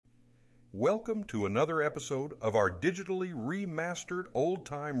Welcome to another episode of our digitally remastered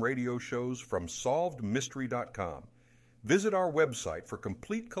old-time radio shows from SolvedMystery.com. Visit our website for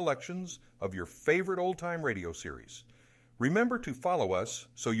complete collections of your favorite old-time radio series. Remember to follow us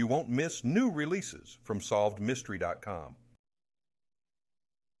so you won't miss new releases from SolvedMystery.com.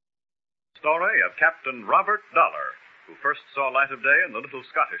 Story of Captain Robert Dollar, who first saw light of day in the little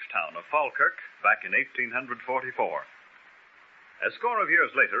Scottish town of Falkirk back in 1844. A score of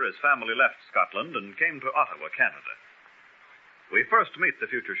years later, his family left Scotland and came to Ottawa, Canada. We first meet the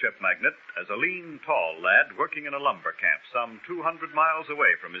future ship magnate as a lean, tall lad working in a lumber camp some 200 miles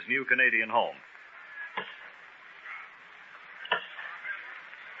away from his new Canadian home.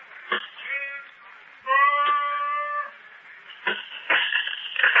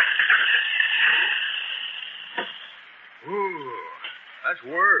 Ooh, that's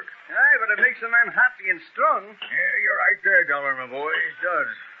work. Aye, but it makes a man happy and strong. Yeah, you're right there, Dollar, my boy. It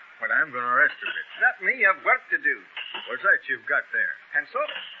does. But I'm going to rest a bit. Not me, I've work to do. What's that you've got there? Pencil?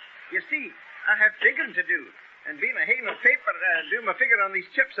 You see, I have figuring to do. And being a hail of paper, do my figure on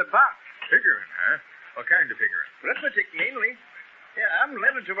these chips of bark. Figuring, huh? What kind of figuring? Arithmetic, mainly. Yeah, I'm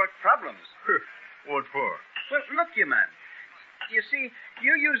learning to work problems. What for? Well, look, you man. You see,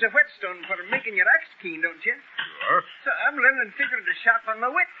 you use a whetstone for making your axe keen, don't you? Sure. So I'm learning figuring to sharpen my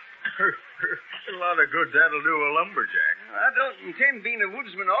wits. A lot of good that'll do a lumberjack. I don't intend being a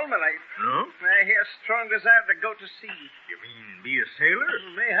woodsman all my life. No? I have a strong desire to go to sea. You mean be a sailor?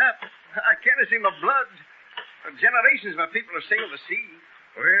 Mayhap. I can't see my blood. For generations my people have sailed the sea.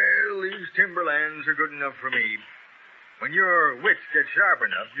 Well, these timberlands are good enough for me. When your wits get sharp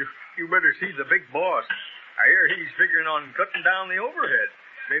enough, you better see the big boss. I hear he's figuring on cutting down the overhead.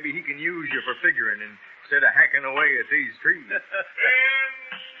 Maybe he can use you for figuring instead of hacking away at these trees.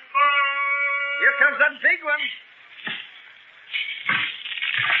 Here comes that big one.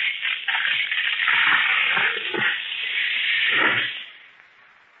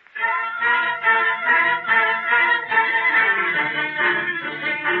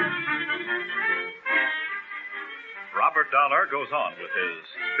 Robert Dollar goes on with his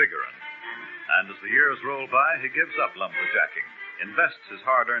figuring. And as the years roll by, he gives up lumberjacking, invests his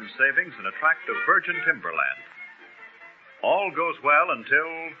hard-earned savings in a tract of virgin timberland. All goes well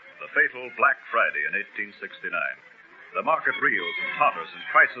until the fatal Black Friday in 1869. The market reels and totters and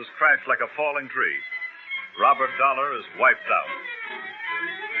prices crash like a falling tree. Robert Dollar is wiped out.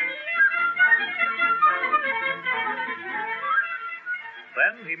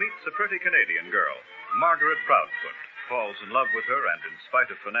 Then he meets a pretty Canadian girl, Margaret Proudfoot, falls in love with her, and in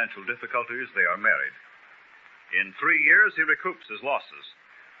spite of financial difficulties, they are married. In 3 years, he recoups his losses.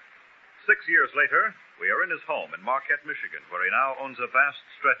 6 years later, we are in his home in Marquette, Michigan, where he now owns a vast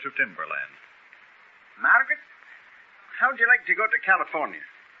stretch of timberland. Margaret, how'd you like to go to California?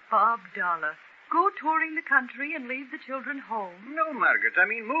 Bob Dollar, go touring the country and leave the children home? No, Margaret, I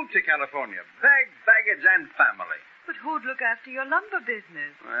mean move to California. Bag, baggage, and family. But who'd look after your lumber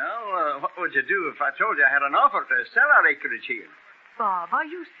business? Well, what would you do if I told you I had an offer to sell our acreage here? Bob, are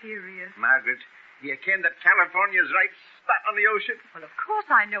you serious? Margaret, do you ken that California's right spat on the ocean? Well, of course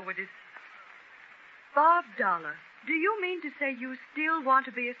I know it is. Bob Dollar, do you mean to say you still want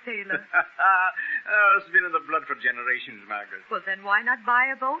to be a sailor? It's been in the blood for generations, Margaret. Well, then why not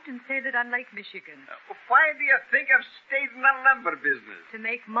buy a boat and sail it on Lake Michigan? Why do you think I've stayed in the lumber business? To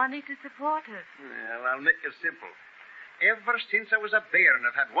make money to support us. Well, I'll make it simple. Ever since I was a bairn,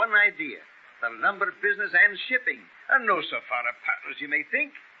 I've had one idea. The lumber business and shipping. And no so far apart as you may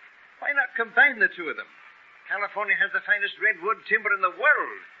think. Why not combine the two of them? California has the finest redwood timber in the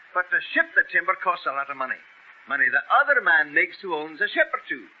world. But to ship the timber costs a lot of money. Money the other man makes who owns a ship or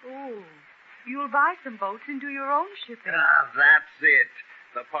two. Oh, you'll buy some boats and do your own shipping. Ah, that's it.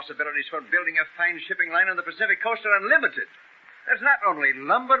 The possibilities for building a fine shipping line on the Pacific coast are unlimited. There's not only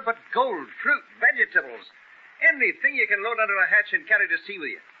lumber, but gold, fruit, vegetables. Anything you can load under a hatch and carry to sea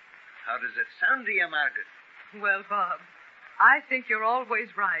with you. How does it sound to you, Margaret? Well, Bob, I think you're always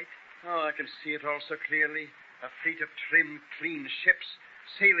right. Oh, I can see it all so clearly. A fleet of trim, clean ships,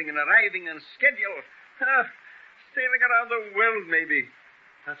 sailing and arriving on schedule. Sailing around the world, maybe.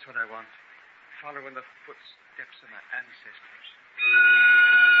 That's what I want. Following the footsteps of my ancestors.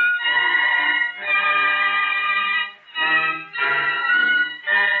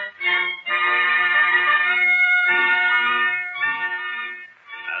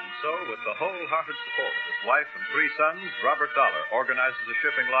 So, with the wholehearted support of his wife and 3 sons, Robert Dollar organizes a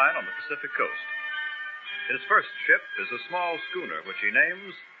shipping line on the Pacific coast. His first ship is a small schooner which he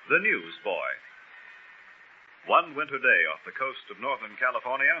names the Newsboy. One winter day off the coast of northern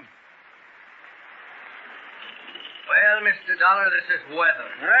California, Well, Mr. Dollar, this is weather.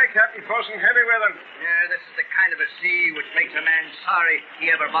 Aye, Captain Folsom, heavy weather. Yeah, this is the kind of a sea which makes a man sorry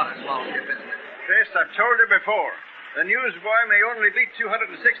he ever bought a small ship, isn't it? Chris, I've told you before. The newsboy may only be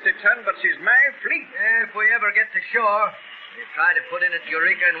 260 ton, but she's my fleet. If we ever get to shore, we'll try to put in at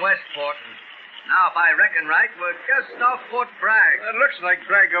Eureka and Westport. And now, if I reckon right, we're just off Fort Bragg. It looks like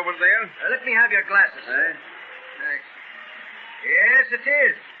Bragg over there. Let me have your glasses. Thanks. Yes, it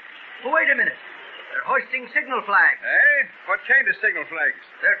is. Oh, wait a minute. They're hoisting signal flags. Eh? What kind of signal flags?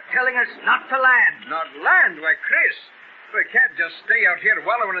 They're telling us not to land. Not land? Why, Chris, we can't just stay out here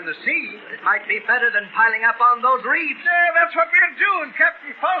wallowing in the sea. It might be better than piling up on those reefs. Yeah, that's what we're doing,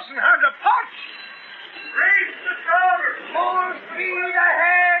 Captain Folsom. Hard to port. Raise the trawler. Full speed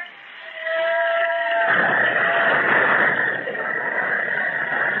ahead.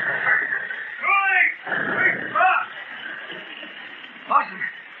 Folsom,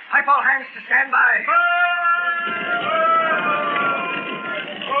 pipe all hands to stand by.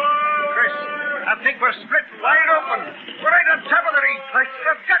 Chris, I think we're split wide open. We're right on top of the reef.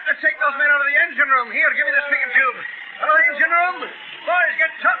 We've got to take those men out of the engine room. Here, give me the speaking tube. Out of the engine room. Boys,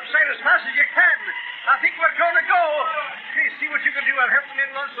 get topside as fast as you can. I think we're going to go. Please see what you can do. I'll help them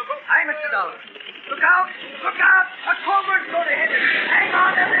in launch the boat. Aye, Mr. Dollar. Look out! Look out! A culvert's going to hit us. Hang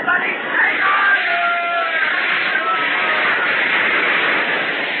on, everybody! Hang on!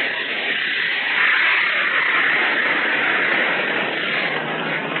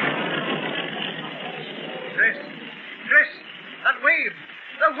 Chris, that wave.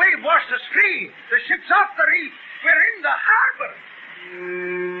 The wave washed us free. The ship's off the reef. We're in the harbor.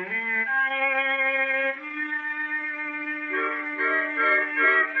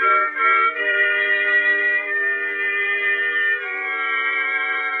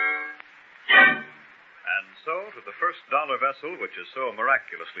 And so, to the first Dollar vessel, which is so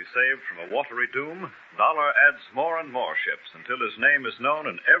miraculously saved from a watery doom, Dollar adds more and more ships until his name is known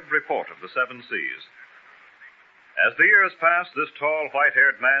in every port of the seven seas. As the years pass, this tall,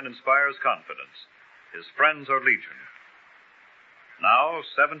 white-haired man inspires confidence. His friends are legion. Now,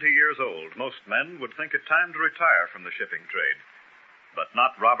 70 years old, most men would think it time to retire from the shipping trade. But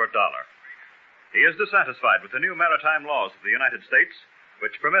not Robert Dollar. He is dissatisfied with the new maritime laws of the United States,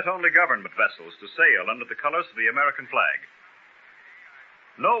 which permit only government vessels to sail under the colors of the American flag.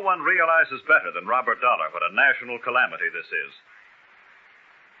 No one realizes better than Robert Dollar what a national calamity this is.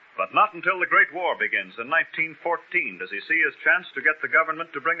 But not until the Great War begins in 1914 does he see his chance to get the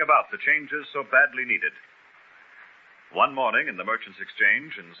government to bring about the changes so badly needed. One morning in the Merchants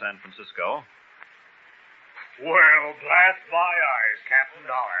Exchange in San Francisco. Well, blast my eyes, Captain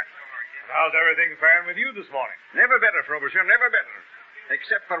Dollar. How's everything faring with you this morning? Never better, Frobisher, never better.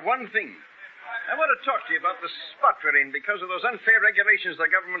 Except for one thing. I want to talk to you about the spot we're in because of those unfair regulations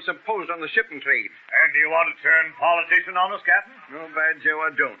the government's imposed on the shipping trade. And do you want to turn politician on us, Captain? No, by Joe,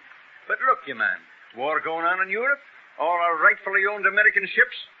 I don't. But look, you man, war going on in Europe, all our rightfully owned American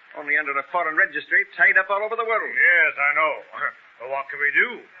ships, only under a foreign registry, tied up all over the world. Yes, I know. Well, what can we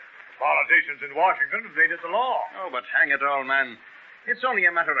do? The politicians in Washington have made it the law. Oh, but hang it all, man. It's only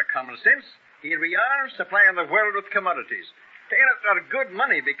a matter of common sense. Here we are, supplying the world with commodities. Paying out our good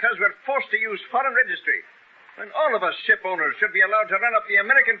money because we're forced to use foreign registry. When all of us ship owners should be allowed to run up the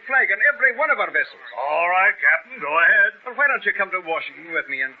American flag on every one of our vessels. All right, Captain, go ahead. Well, why don't you come to Washington with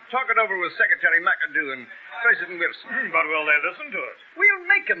me and talk it over with Secretary McAdoo and President Wilson? But will they listen to us? We'll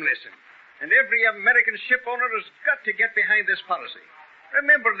make them listen. And every American ship owner has got to get behind this policy.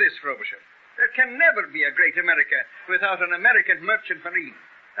 Remember this, Frobisher. There can never be a great America without an American merchant marine.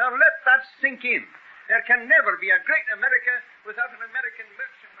 Now let that sink in. There can never be a great America without an American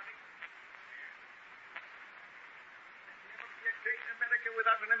merchant marine. There can never be a great America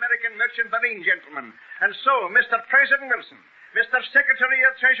without an American merchant marine, gentlemen. And so, Mr. President Wilson, Mr. Secretary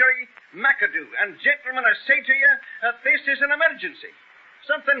of Treasury McAdoo, and gentlemen, I say to you that this is an emergency.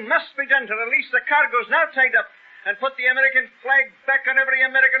 Something must be done to release the cargoes now tied up and put the American flag back on every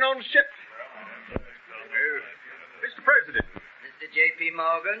American-owned ship. Mr. President. Mr. J.P.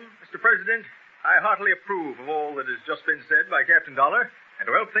 Morgan. Mr. President, I heartily approve of all that has just been said by Captain Dollar. And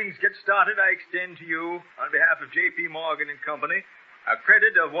to help things get started, I extend to you, on behalf of J.P. Morgan and Company, a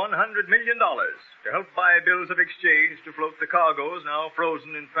credit of $100 million to help buy bills of exchange to float the cargoes now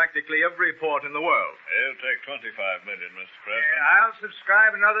frozen in practically every port in the world. It'll take $25 million, Mr. President. I'll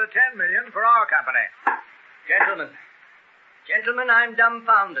subscribe another $10 million for our company. Gentlemen, I'm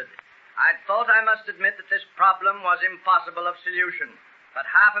dumbfounded. I'd thought, I must admit, that this problem was impossible of solution. But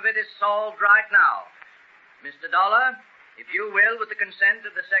half of it is solved right now. Mr. Dollar, if you will, with the consent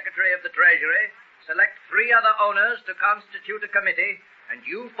of the Secretary of the Treasury, select 3 other owners to constitute a committee, and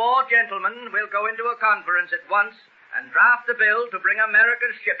you 4 gentlemen will go into a conference at once and draft a bill to bring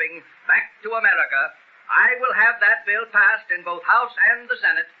America's shipping back to America, I will have that bill passed in both House and the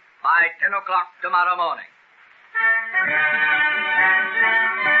Senate by 10 o'clock tomorrow morning.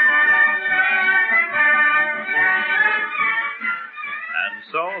 And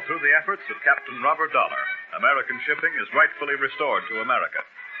so, through the efforts of Captain Robert Dollar, American shipping is rightfully restored to America.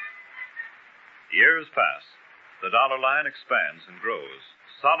 Years pass. The Dollar Line expands and grows,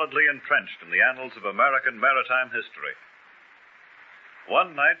 solidly entrenched in the annals of American maritime history.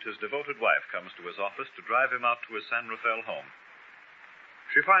 One night, his devoted wife comes to his office to drive him out to his San Rafael home.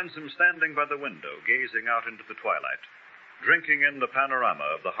 She finds him standing by the window, gazing out into the twilight, drinking in the panorama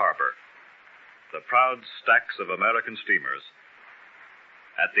of the harbor, the proud stacks of American steamers.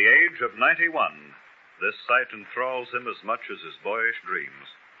 At the age of 91, this sight enthralls him as much as his boyish dreams.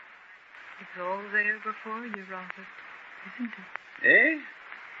 It's all there before you, Robert, isn't it? Eh?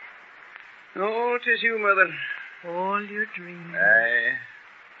 Oh, 'tis you, Mother. All your dreams. Aye.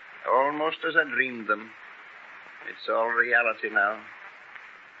 Almost as I dreamed them. It's all reality now.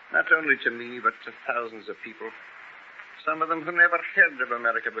 Not only to me, but to thousands of people. Some of them who never heard of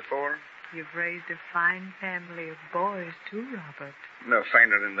America before. You've raised a fine family of boys, too, Robert. No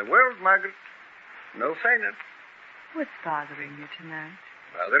finer in the world, Margaret. No finer. What's bothering you tonight?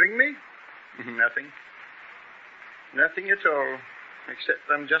 Bothering me? Nothing. Nothing at all. Except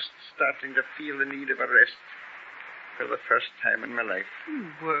I'm just starting to feel the need of a rest. For the first time in my life.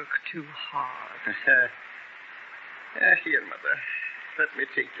 You work too hard. Here, Mother. Let me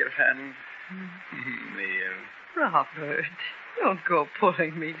take your hand. There. Robert, don't go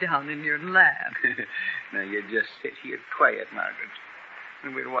pulling me down in your lap. Now, you just sit here quiet, Margaret,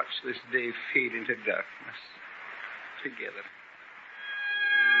 and we'll watch this day fade into darkness together.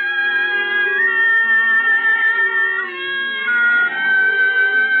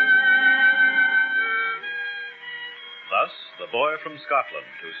 Thus, the boy from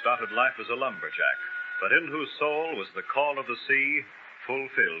Scotland who started life as a lumberjack, but in whose soul was the call of the sea,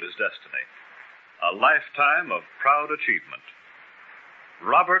 fulfilled his destiny. A lifetime of proud achievement.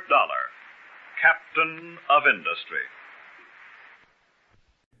 Robert Dollar, Captain of Industry.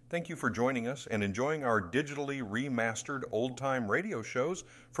 Thank you for joining us and enjoying our digitally remastered old-time radio shows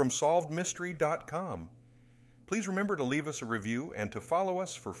from SolvedMystery.com. Please remember to leave us a review and to follow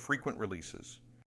us for frequent releases.